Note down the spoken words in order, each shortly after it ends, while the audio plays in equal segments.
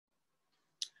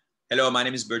Hello, my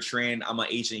name is Bertrand. I'm an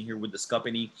agent here with this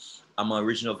company. I'm an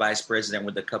original vice president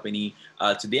with the company.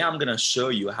 Today, I'm going to show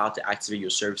you how to activate your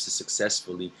services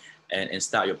successfully and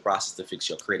start your process to fix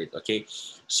your credit. Okay.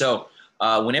 So,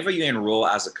 whenever you enroll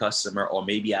as a customer or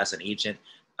maybe as an agent,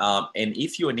 and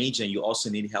if you're an agent, you also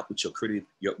need help with your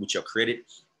credit.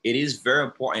 It is very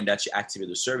important that you activate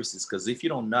the services because if you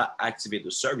don't not activate the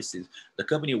services, the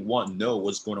company won't know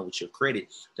what's going on with your credit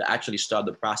to actually start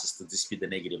the process to dispute the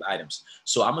negative items.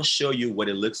 So I'm gonna show you what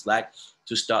it looks like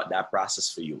to start that process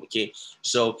for you. Okay,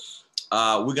 so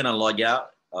we're gonna log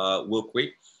out real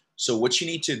quick. So what you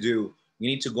need to do, you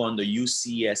need to go on the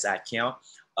UCS account.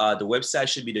 The website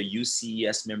should be the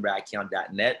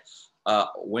ucsmemberaccount.net.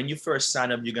 When you first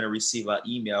sign up, you're going to receive an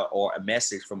email or a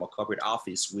message from a corporate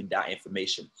office with that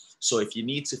information. So if you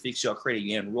need to fix your credit,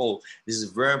 you enroll. This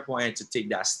is very important to take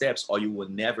that steps or you will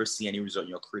never see any result in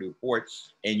your credit report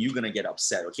and you're going to get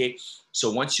upset. Okay.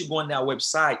 So once you go on that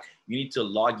website, you need to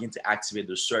log in to activate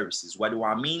those services. What do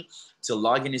I mean? To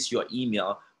log in is your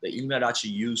email, the email that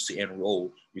you use to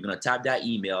enroll. You're going to type that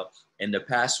email and the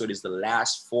password is the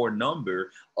last four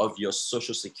number of your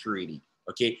social security.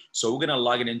 Okay, so we're gonna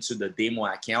log it into the demo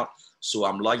account. So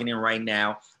I'm logging in right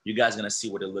now. You guys are gonna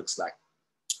see what it looks like.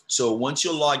 So once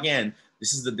you log in,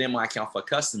 this is the demo account for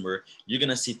customer. You're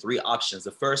gonna see three options.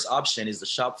 The first option is the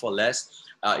shop for less.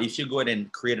 If you go ahead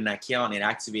and create an account and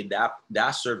activate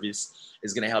that service,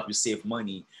 is gonna help you save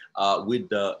money with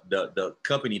the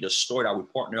company, the store that we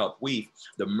partner up with,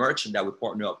 the merchant that we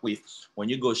partner up with. When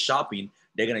you go shopping,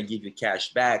 they're gonna give you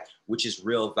cash back, which is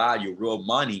real value, real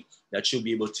money that you'll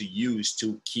be able to use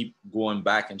to keep going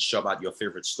back and shop at your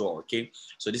favorite store. Okay,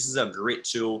 so this is a great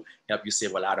tool, help you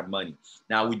save a lot of money.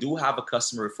 Now we do have a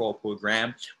customer referral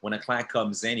program. When a client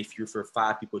comes in, if you refer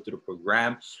 5 people to the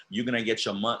program, you're gonna get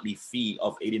your monthly fee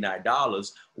of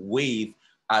 $89 waived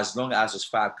as long as those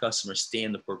 5 customers stay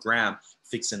in the program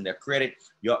fixing their credit.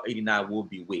 Your 89 will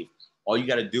be waived. All you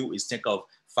got to do is think of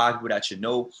 5 people that you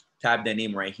know, type their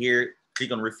name right here,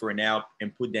 click on refer now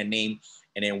and put their name,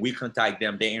 and then we contact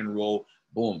them, they enroll,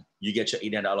 boom, you get your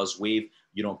 $89 waive.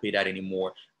 You don't pay that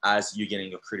anymore as you're getting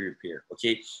your credit repair.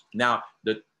 Okay, now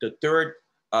the third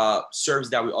service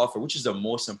that we offer, which is the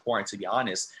most important to be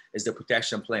honest, is the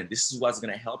protection plan. This is what's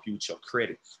going to help you with your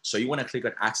credit. So you want to click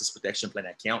on access protection plan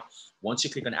account. Once you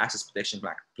click on access protection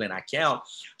plan account,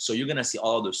 so you're going to see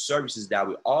all the services that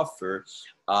we offer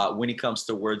when it comes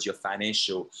towards your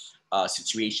financial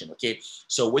situation. Okay,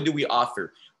 so what do we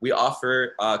offer? We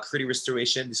offer credit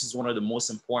restoration. This is one of the most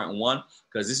important one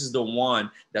because this is the one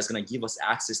that's going to give us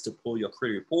access to pull your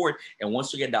credit report. And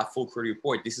once we get that full credit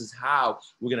report, this is how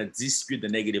we're going to dispute the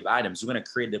negative items. We're going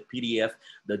to create the PDF,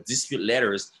 the dispute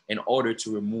letters in order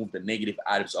to remove the negative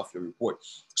items off your report.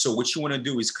 So what you want to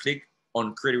do is click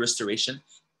on credit restoration.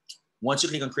 Once you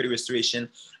click on credit restoration,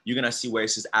 you're going to see where it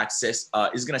says access.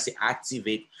 It's going to say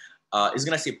activate. It's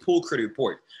going to say pull credit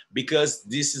report because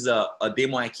this is a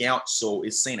demo account. So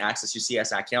it's saying access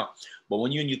UCS account. But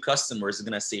when you're new customers, it's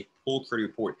going to say pull credit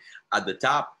report. At the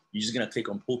top, you're just going to click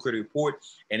on pull credit report.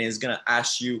 And it's going to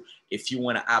ask you if you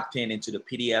want to opt in into the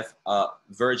PDF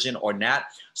version or not.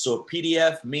 So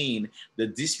PDF mean the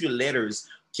dispute letters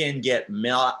can get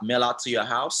mail out to your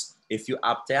house. If you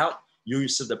opt out, you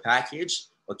receive the package.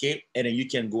 Okay, and then you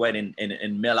can go ahead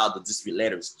and mail out the dispute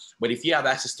letters. But if you have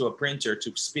access to a printer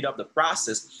to speed up the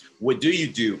process, what do?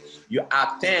 You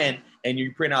opt in and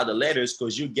you print out the letters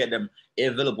because you get them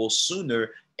available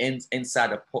sooner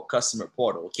inside the customer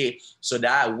portal. Okay, so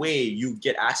that way you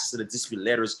get access to the dispute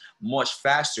letters much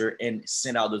faster and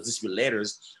send out the dispute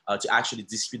letters to actually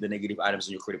dispute the negative items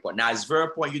in your credit report. Now it's very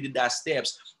important you did that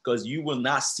steps because you will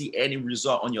not see any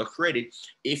result on your credit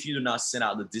if you do not send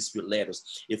out the dispute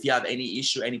letters. If you have any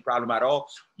issue, any problem at all,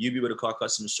 you'll be able to call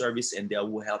customer service and they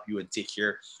will help you and take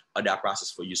care of that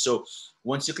process for you. So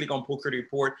once you click on pull credit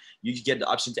report, you get the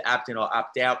option to opt in or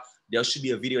opt out. There should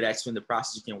be a video that explains the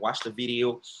process. You can watch the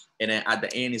video and then at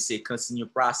the end it says continue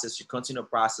process. You continue the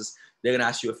process. They're gonna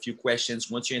ask you a few questions.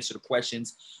 Once you answer the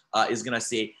questions, it's gonna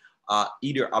say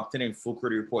either obtaining full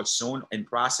credit report soon in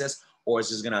process, or it's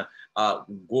just gonna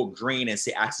go green and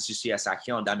say access to CS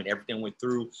account. That means everything went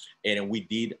through and we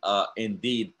did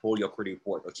indeed pull your credit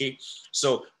report. Okay,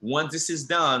 so once this is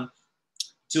done,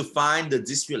 to find the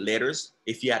dispute letters,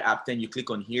 if you had opt-in, you click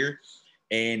on here,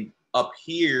 and up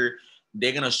here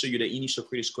they're gonna show you the initial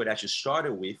credit score that you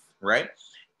started with, right?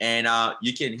 And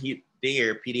you can hit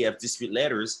their PDF dispute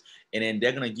letters, and then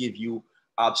they're gonna give you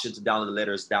option to download the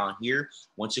letters down here.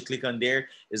 Once you click on there,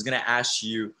 it's gonna ask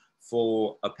you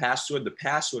for a password. The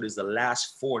password is the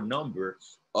last 4 number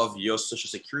of your social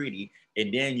security,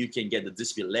 and then you can get the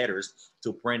dispute letters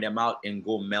to print them out and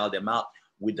go mail them out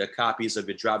with the copies of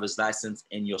your driver's license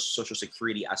and your social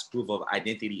security as proof of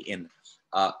identity and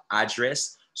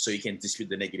address, so you can dispute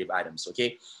the negative items.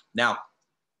 Okay. Now,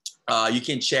 you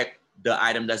can check the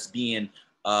item that's being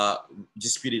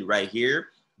disputed right here.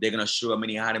 They're gonna show how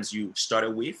many items you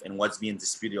started with and what's being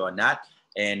disputed or not,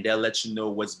 and they'll let you know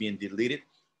what's being deleted.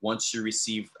 Once you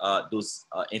receive those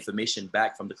information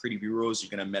back from the credit bureaus, you're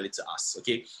gonna mail it to us.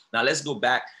 Okay. Now let's go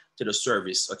back to the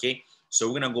service. Okay. So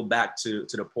we're gonna go back to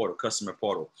the portal, customer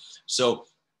portal. So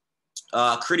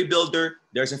credit builder,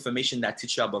 there's information that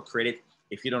teach you about credit.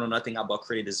 If you don't know nothing about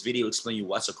credit, this video explain you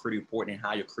what's a credit report and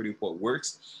how your credit report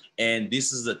works. And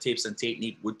this is the tips and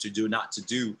technique, what to do, not to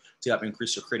do, to help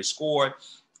increase your credit score.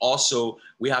 Also,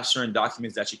 we have certain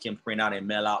documents that you can print out and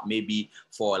mail out, maybe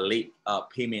for a late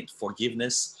payment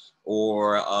forgiveness,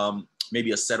 or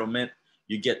maybe a settlement.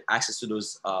 You get access to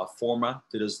those forma,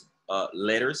 to those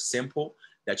letters, simple,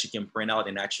 that you can print out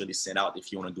and actually send out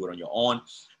if you want to do it on your own.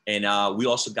 And we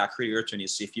also got credit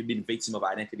attorneys. So if you've been victim of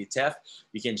identity theft,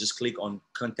 you can just click on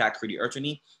contact credit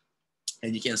attorney,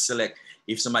 and you can select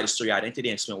if somebody stole your identity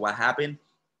and explain what happened.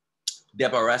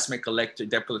 Debt harassment collector,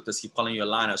 debt collectors keep calling your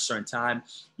line at a certain time,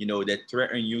 you know, that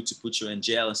threaten you to put you in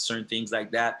jail and certain things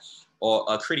like that. Or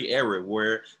a credit error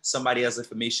where somebody else's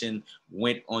information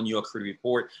went on your credit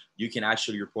report, you can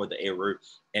actually report the error,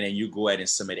 and then you go ahead and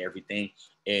submit everything,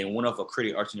 and one of a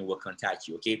credit attorney will contact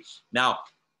you. Okay. Now,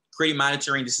 credit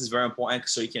monitoring, this is very important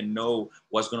so you can know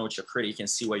what's going on with your credit. You can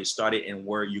see where you started and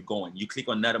where you're going. You click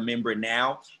on another member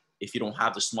now if you don't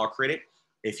have the smart credit,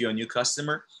 if you're a new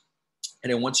customer.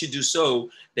 And then once you do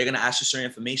so, they're going to ask you certain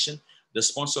information. The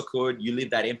sponsor code, you leave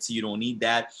that empty. You don't need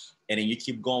that. And then you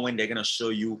keep going. They're going to show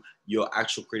you your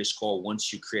actual credit score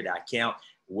once you create that account,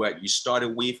 what you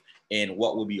started with, and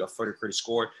what will be your further credit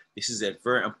score. This is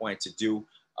very important to do.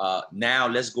 Now,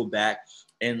 let's go back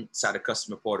inside the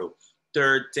customer portal.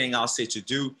 Third thing I'll say to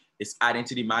do is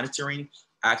identity monitoring,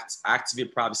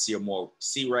 activate privacy or more.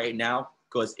 See right now,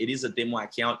 because it is a demo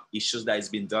account, it shows that it's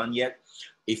been done yet.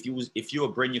 If you're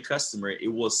a brand new customer, it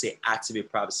will say activate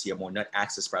privacy or more, not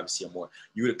access privacy or more.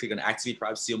 You would click on activate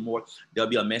privacy or more. There'll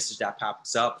be a message that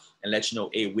pops up and let you know,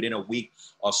 hey, within a week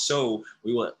or so,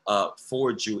 we will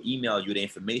forward you, email you the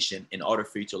information in order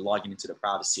for you to log into the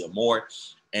privacy or more.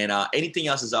 And anything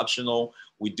else is optional.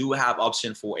 We do have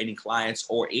option for any clients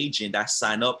or agent that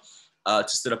sign up to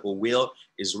set up a will.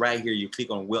 Is right here. You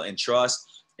click on will and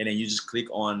trust, and then you just click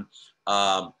on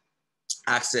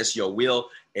access your will.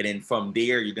 And then from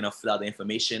there, you're going to fill out the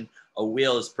information. A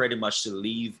will is pretty much to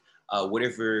leave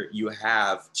whatever you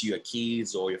have to your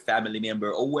kids or your family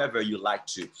member or whoever you like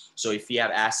to. So if you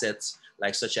have assets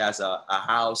like such as a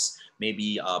house,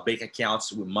 maybe bank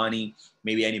accounts with money,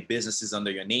 maybe any businesses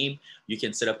under your name, you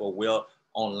can set up a will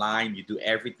online. You do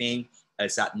everything.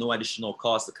 It's at no additional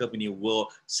cost. The company will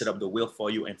set up the will for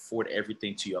you and forward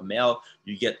everything to your mail.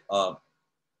 You get a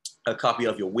copy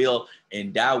of your will,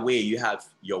 and that way you have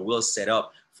your will set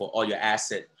up for all your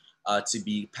asset to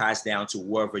be passed down to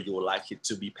whoever you would like it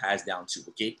to be passed down to.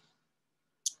 Okay.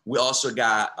 We also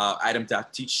got items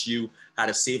that teach you how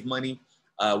to save money.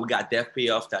 We got debt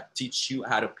payoff that teach you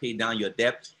how to pay down your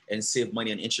debt and save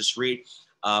money on interest rate.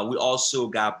 We also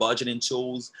got budgeting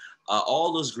tools.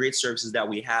 All those great services that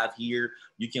we have here,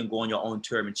 you can go on your own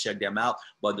term and check them out.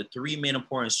 But the three main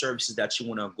important services that you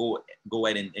want to go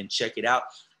ahead and check it out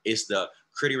is the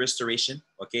credit restoration,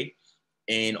 okay,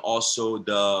 and also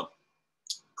the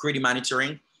credit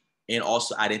monitoring, and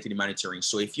also identity monitoring.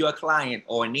 So if you're a client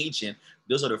or an agent,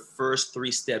 those are the first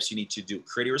three steps you need to do: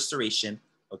 credit restoration,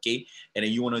 okay, and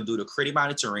then you want to do the credit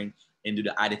monitoring and do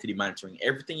the identity monitoring.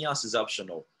 Everything else is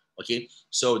optional, okay.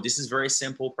 So this is very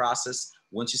simple process.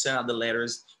 Once you send out the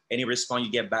letters, any response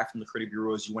you get back from the credit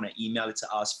bureaus, you want to email it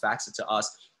to us, fax it to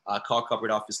us, call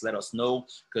corporate office, let us know,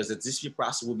 because the dispute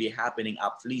process will be happening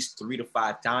at least 3 to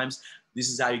 5 times. This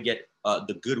is how you get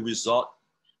the good result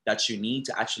that you need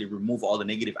to actually remove all the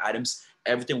negative items.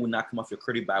 Everything will not come off your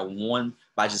credit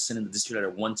by just sending the dispute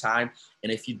letter one time.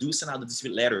 And if you do send out the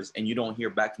dispute letters and you don't hear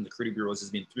back from the credit bureaus,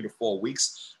 it's been 3 to 4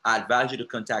 weeks, I advise you to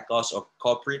contact us or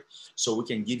corporate so we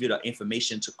can give you the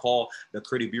information to call the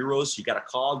credit bureaus. You got to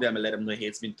call them and let them know, hey,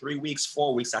 it's been 3 weeks,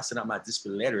 4 weeks, I sent out my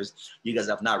dispute letters. You guys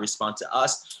have not responded to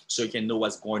us, so you can know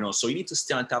what's going on. So you need to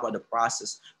stay on top of the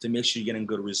process to make sure you're getting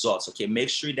good results, okay? Make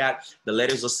sure that the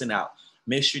letters are sent out.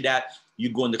 Make sure that you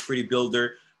go in the credit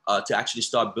builder to actually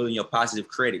start building your positive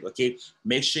credit, okay?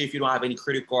 Make sure if you don't have any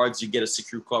credit cards, you get a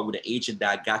secure card with an agent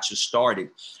that got you started.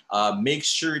 Make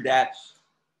sure that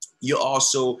you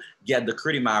also get the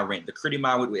credit mile rent. The credit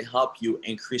mile rent will help you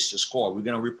increase your score. We're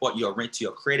going to report your rent to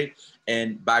your credit,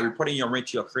 and by reporting your rent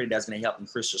to your credit, that's going to help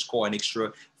increase your score an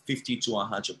extra 50 to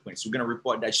 100 points. We're going to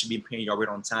report that you should be paying your rent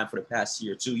on time for the past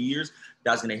year, 2 years.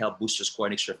 That's going to help boost your score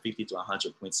an extra 50 to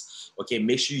 100 points. Okay,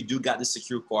 make sure you do got the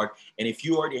secure card. And if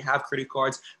you already have credit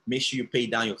cards, make sure you pay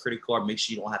down your credit card. Make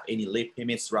sure you don't have any late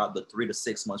payments throughout the 3 to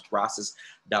 6 months process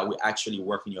that will actually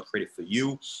work in your credit for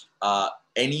you.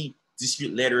 Any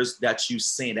dispute letters that you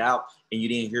send out and you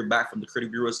didn't hear back from the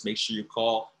credit bureaus, make sure you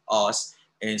call us,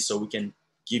 and so we can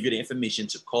give you the information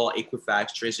to call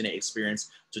Equifax, tracing their experience,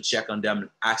 to check on them,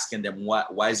 asking them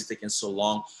why is it taking so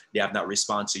long? They have not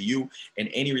responded to you. And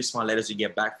any response letters you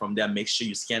get back from them, make sure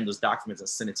you scan those documents and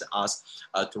send it to us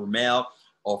through mail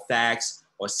or fax,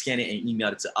 or scan it and email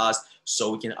it to us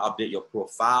so we can update your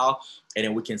profile. And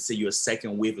then we can send you a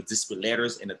second wave of dispute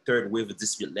letters and a third wave of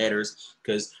dispute letters,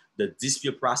 because the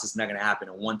dispute process is not going to happen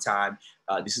at one time.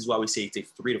 This is why we say it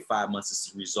takes 3 to 5 months to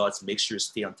see results. Make sure you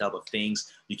stay on top of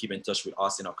things. You keep in touch with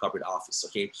us in our corporate office,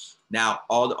 okay? Now,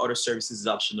 all the other services is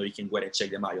optional. You can go ahead and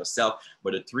check them out yourself.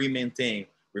 But the 3 main thing,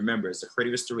 remember, is the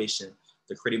credit restoration,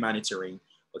 the credit monitoring,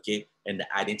 okay, and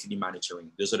the identity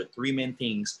monitoring. Those are the 3 main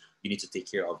things you need to take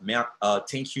care of.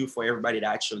 Thank you for everybody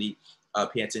that actually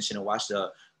pay attention and watch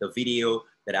the video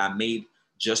that I made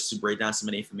just to break down some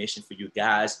of the information for you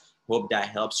guys. Hope that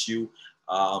helps you.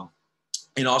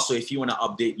 And also, if you want to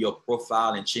update your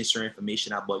profile and change your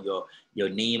information about your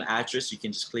name, address, you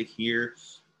can just click here,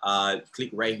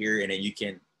 click right here, and then you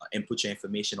can input your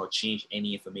information or change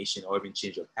any information, or even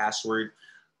change your password.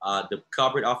 The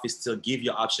corporate office still give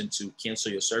you an option to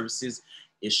cancel your services.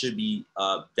 It should be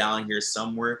down here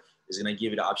somewhere. It's going to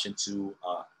give you the option to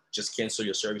just cancel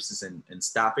your services and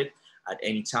stop it at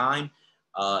any time.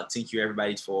 Thank you,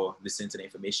 everybody, for listening to the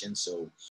information. So